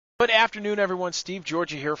Good afternoon, everyone. Steve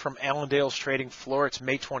Georgia here from Allendale's trading floor. It's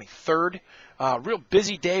May 23rd. Real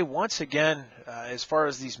busy day once again as far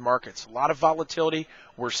as these markets. A lot of volatility.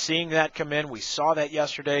 We're seeing that come in. We saw that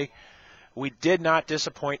yesterday. We did not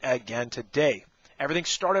disappoint again today. Everything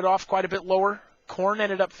started off quite a bit lower. Corn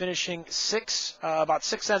ended up finishing about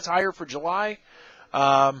 6 cents higher for July.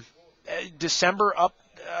 December up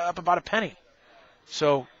about a penny.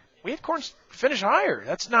 So we had corn finish higher.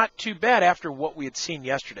 That's not too bad after what we had seen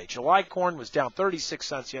yesterday. July corn was down 36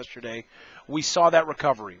 cents yesterday. We saw that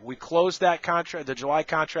recovery. We closed that contract, the July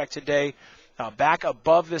contract today, back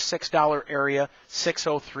above the $6 area,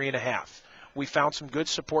 603.5. We found some good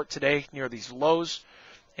support today near these lows,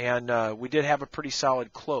 and we did have a pretty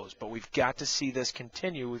solid close. But we've got to see this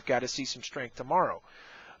continue. We've got to see some strength tomorrow.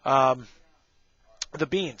 The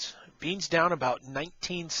beans. Beans down about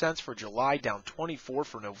 19 cents for July, down 24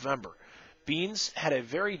 for November. Beans had a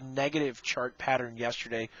very negative chart pattern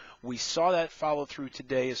yesterday. We saw that follow through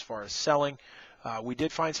today as far as selling. We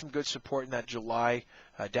did find some good support in that July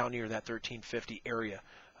down near that 1350 area.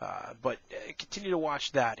 But continue to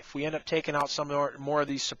watch that. If we end up taking out some more of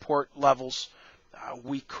these support levels,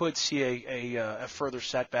 we could see a further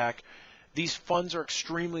setback. These funds are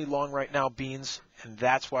extremely long right now, beans, and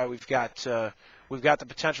that's why we've got the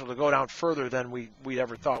potential to go down further than we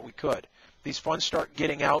ever thought we could. These funds start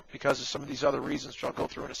getting out because of some of these other reasons, which I'll go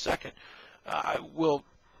through in a second.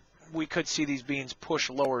 We could see these beans push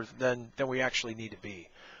lower than we actually need to be.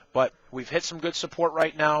 But we've hit some good support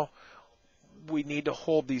right now. We need to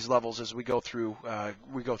hold these levels as we go through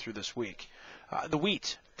this week. The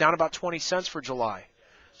wheat down about 20 cents for July.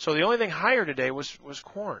 So the only thing higher today was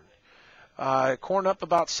corn. Corn up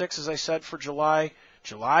about 6, as I said, for July.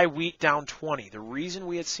 July wheat down 20. The reason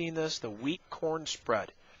we had seen this, the wheat-corn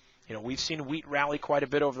spread. You know, we've seen wheat rally quite a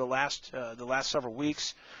bit over the last several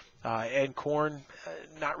weeks, and corn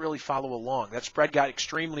not really follow along. That spread got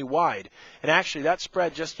extremely wide, and actually that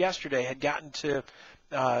spread just yesterday had gotten to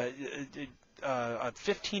a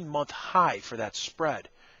 15-month high for that spread.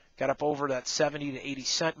 Got up over that 70 to 80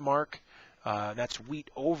 cent mark. That's wheat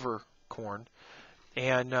over corn.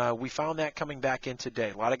 And we found that coming back in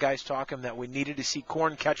today. A lot of guys talking that we needed to see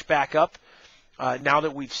corn catch back up. Now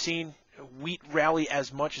that we've seen wheat rally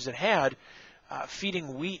as much as it had,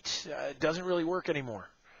 feeding wheat doesn't really work anymore.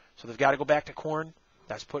 So they've got to go back to corn.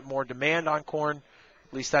 That's put more demand on corn.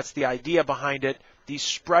 At least that's the idea behind it. These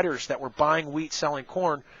spreaders that were buying wheat, selling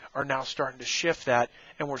corn, are now starting to shift that,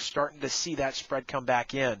 and we're starting to see that spread come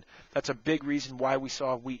back in. That's a big reason why we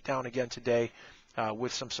saw wheat down again today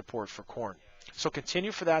with some support for corn. So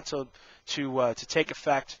continue for that to take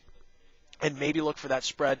effect, and maybe look for that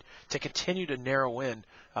spread to continue to narrow in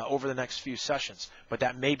over the next few sessions. But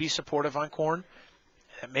that may be supportive on corn.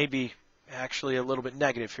 That may be actually a little bit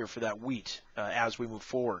negative here for that wheat as we move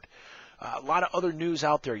forward. A lot of other news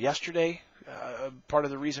out there yesterday. Part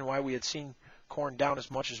of the reason why we had seen corn down as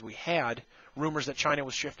much as we had, rumors that China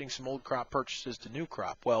was shifting some old crop purchases to new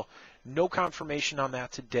crop. Well, no confirmation on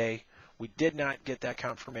that today. We did not get that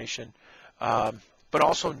confirmation. But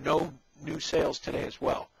also no new sales today as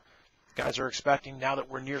well. Guys are expecting, now that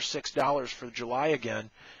we're near $6 for July again,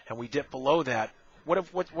 and we dip below that, what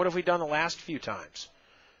have we done the last few times?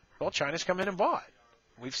 Well, China's come in and bought.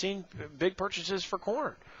 We've seen big purchases for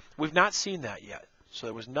corn. We've not seen that yet. So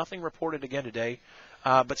there was nothing reported again today.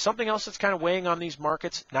 But something else that's kind of weighing on these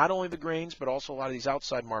markets, not only the grains, but also a lot of these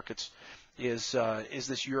outside markets, is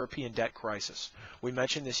this European debt crisis. We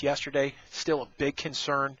mentioned this yesterday, still a big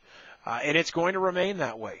concern. And it's going to remain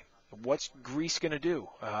that way. What's Greece going to do?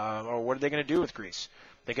 Or what are they going to do with Greece?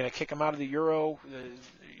 They're going to kick them out of the euro?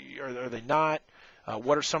 Or are they not?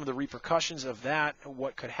 What are some of the repercussions of that?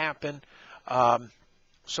 What could happen?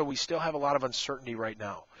 So we still have a lot of uncertainty right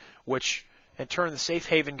now, which in turn the safe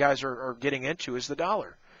haven guys are getting into is the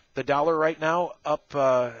dollar. The dollar right now up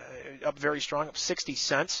very strong, up 60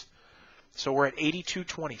 cents. So we're at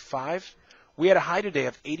 82.25. We had a high today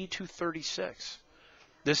of 82.36.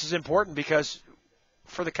 This is important because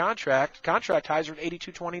for the contract highs are at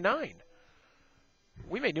 82.29.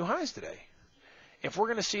 We made new highs today. If we're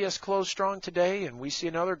going to see us close strong today and we see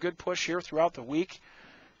another good push here throughout the week,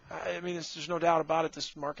 I mean, there's no doubt about it.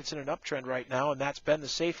 This market's in an uptrend right now, and that's been the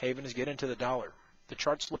safe haven, is get into the dollar. The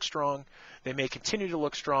charts look strong. They may continue to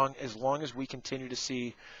look strong as long as we continue to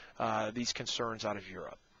see these concerns out of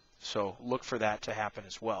Europe. So look for that to happen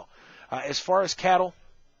as well. As far as cattle,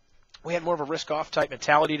 we had more of a risk-off type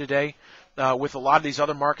mentality today with a lot of these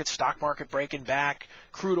other markets, stock market breaking back,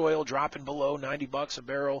 crude oil dropping below $90 a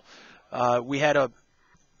barrel. We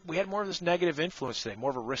had more of this negative influence today, more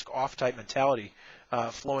of a risk-off type mentality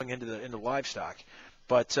flowing into livestock.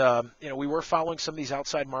 But we were following some of these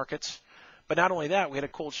outside markets. But not only that, we had a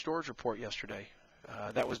cold storage report yesterday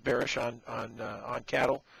that was bearish on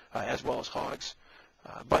cattle as well as hogs.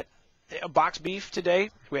 But box beef today,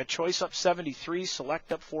 we had choice up 73,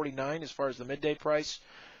 select up 49 as far as the midday price.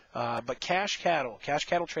 But cash cattle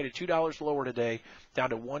traded $2 lower today, down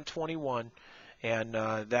to 121, and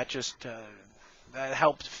that just that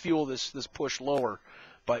helped fuel this push lower.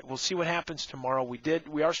 But we'll see what happens tomorrow.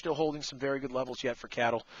 We are still holding some very good levels yet for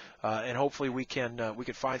cattle, and hopefully we can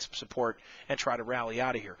find some support and try to rally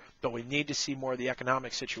out of here. But we need to see more of the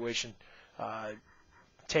economic situation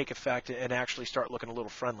take effect and actually start looking a little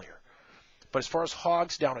friendlier. But as far as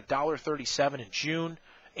hogs, down $1.37 in June,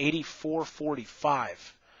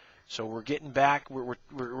 84.45. So we're getting back.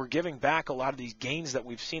 We're giving back a lot of these gains that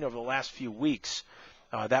we've seen over the last few weeks.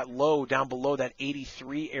 That low down below that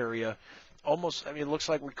 83 area, almost. I mean, it looks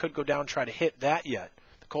like we could go down and try to hit that yet.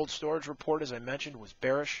 The cold storage report, as I mentioned, was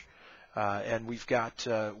bearish, and we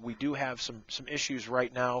do have some issues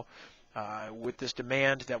right now with this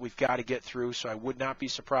demand that we've got to get through. So I would not be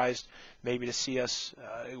surprised maybe to see us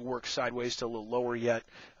work sideways to a little lower yet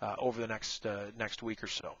over the next week or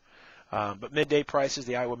so. But midday prices,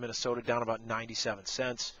 the Iowa, Minnesota, down about 97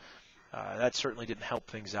 cents. That certainly didn't help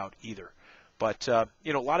things out either. But, a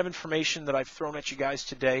lot of information that I've thrown at you guys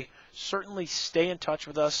today. Certainly stay in touch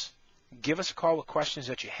with us. Give us a call with questions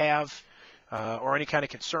that you have or any kind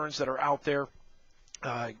of concerns that are out there.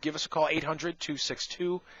 Give us a call,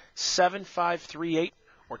 800-262-7538,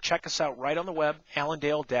 or check us out right on the web,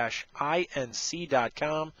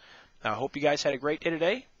 allendale-inc.com. I hope you guys had a great day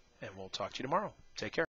today, and we'll talk to you tomorrow. Take care.